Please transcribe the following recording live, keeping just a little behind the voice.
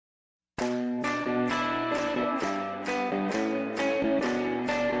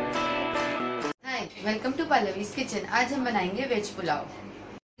Welcome to Pallavi's kitchen. आज हम बनाएंगे वेज पुलाव।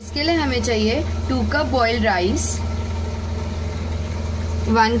 इसके लिए हमें चाहिए 2 cup boiled rice,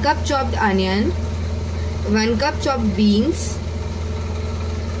 1 cup chopped onion, 1 cup chopped beans,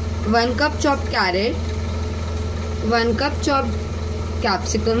 1 cup chopped carat, 1 cup chopped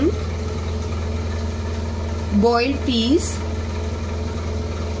capsicum, boiled piece,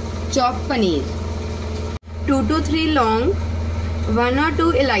 chopped paneer, 2 to 3 लौंग, 1 or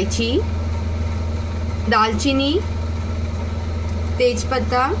 2 इलायची, दालचीनी, तेज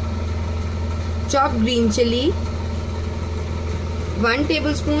पत्ता, chopped green chilli, 1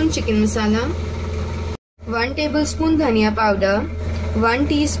 tablespoon chicken मसाला, 1 टेबलस्पून धनिया पाउडर, 1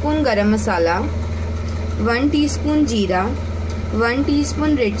 टीस्पून गरम मसाला, 1 टीस्पून जीरा, 1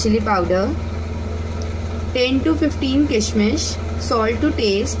 teaspoon red chilli powder, 10 to 15 किशमिश, salt to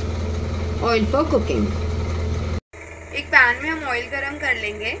test, oil for cooking. एक pan में हम ऑयल गरम कर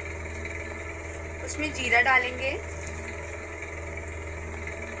लेंगे, उसमें जीरा डालेंगे,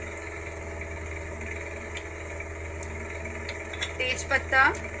 तेज पत्ता,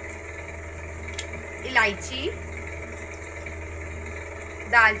 इलायची,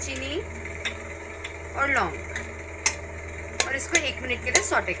 दालचीनी और लौंग, और इसको 1 मिनट के लिए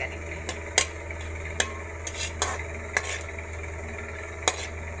सौटे करेंगे।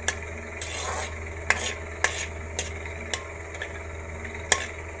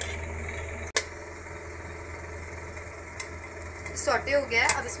 सौटे हो गया है,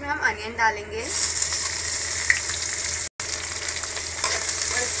 अब इसमें हम अनियन डालेंगे और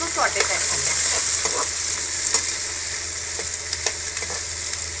इसको सौटे करेंगे।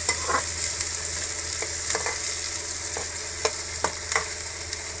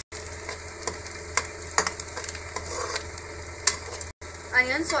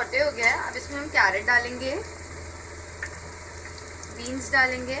 अनियन सौटे हो गया है, अब इसमें हम कैरेट डालेंगे, बीन्स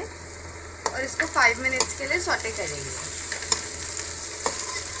डालेंगे और इसको 5 मिनट्स के लिए सौटे करेंगे।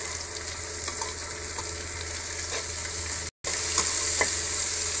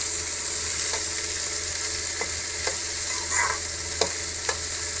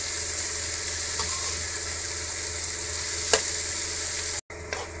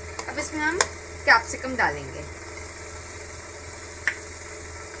 अब इसमें हम कैप्सिकम डालेंगे,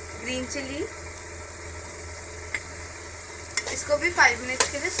 ग्रीन चिली, इसको भी 5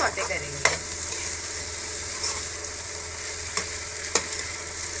 मिनट्स के लिए सौटे करेंगे।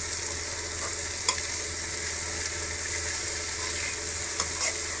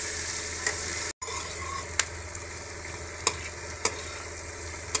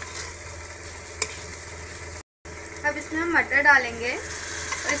 अब इसमें हम मटर डालेंगे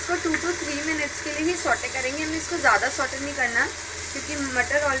और इसको 2 to 3 मिनट्स के लिए ही सौटे करेंगे। हमें इसको ज़्यादा सौटे नहीं करना क्योंकि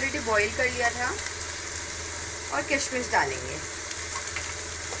मटर ऑलरेडी बॉईल कर लिया था। और किशमिश डालेंगे,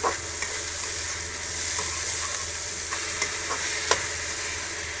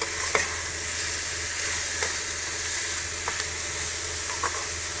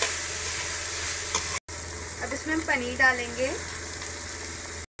 अब इसमें हम पनीर डालेंगे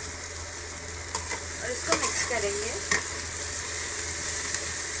और इसको मिक्स करेंगे।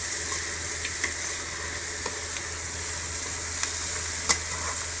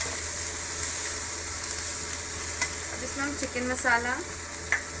 इसमें हम चिकन मसाला,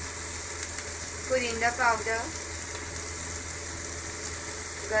 कोरिएंडर पाउडर,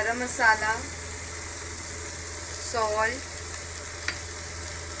 गरम मसाला, सॉल्ट,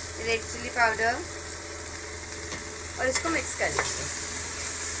 रेड चिली पाउडर और इसको मिक्स कर लेंगे।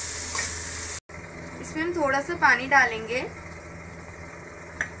 इसमें हम थोड़ा सा पानी डालेंगे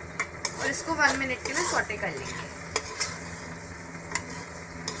और इसको 1 मिनट के लिए सौटे कर लेंगे।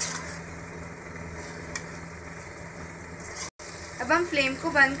 अब हम फ्लेम को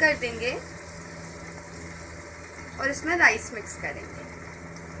बंद कर देंगे और इसमें राइस मिक्स करेंगे।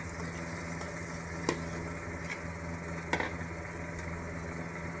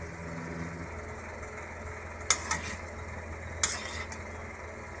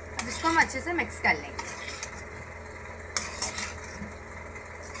 अब इसको हम अच्छे से मिक्स कर लेंगे।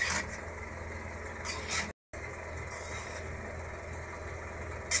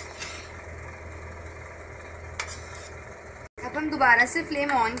 अब हम दोबारा से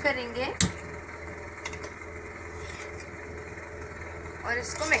फ्लेम ऑन करेंगे और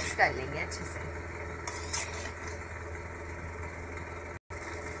इसको मिक्स कर लेंगे अच्छे से।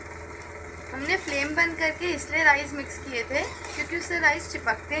 हमने फ्लेम बंद करके इसलिए राइस मिक्स किए थे क्योंकि उससे राइस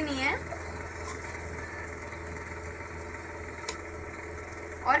चिपकते नहीं है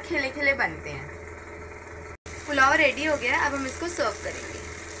और खिले खिले बनते हैं। पुलाव रेडी हो गया, अब हम इसको सर्व करेंगे।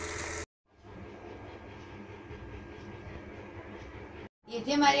 ये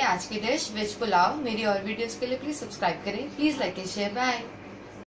थी हमारी आज की डिश वेज पुलाव। मेरी और वीडियोस के लिए प्लीज सब्सक्राइब करें। Please like and share. Bye.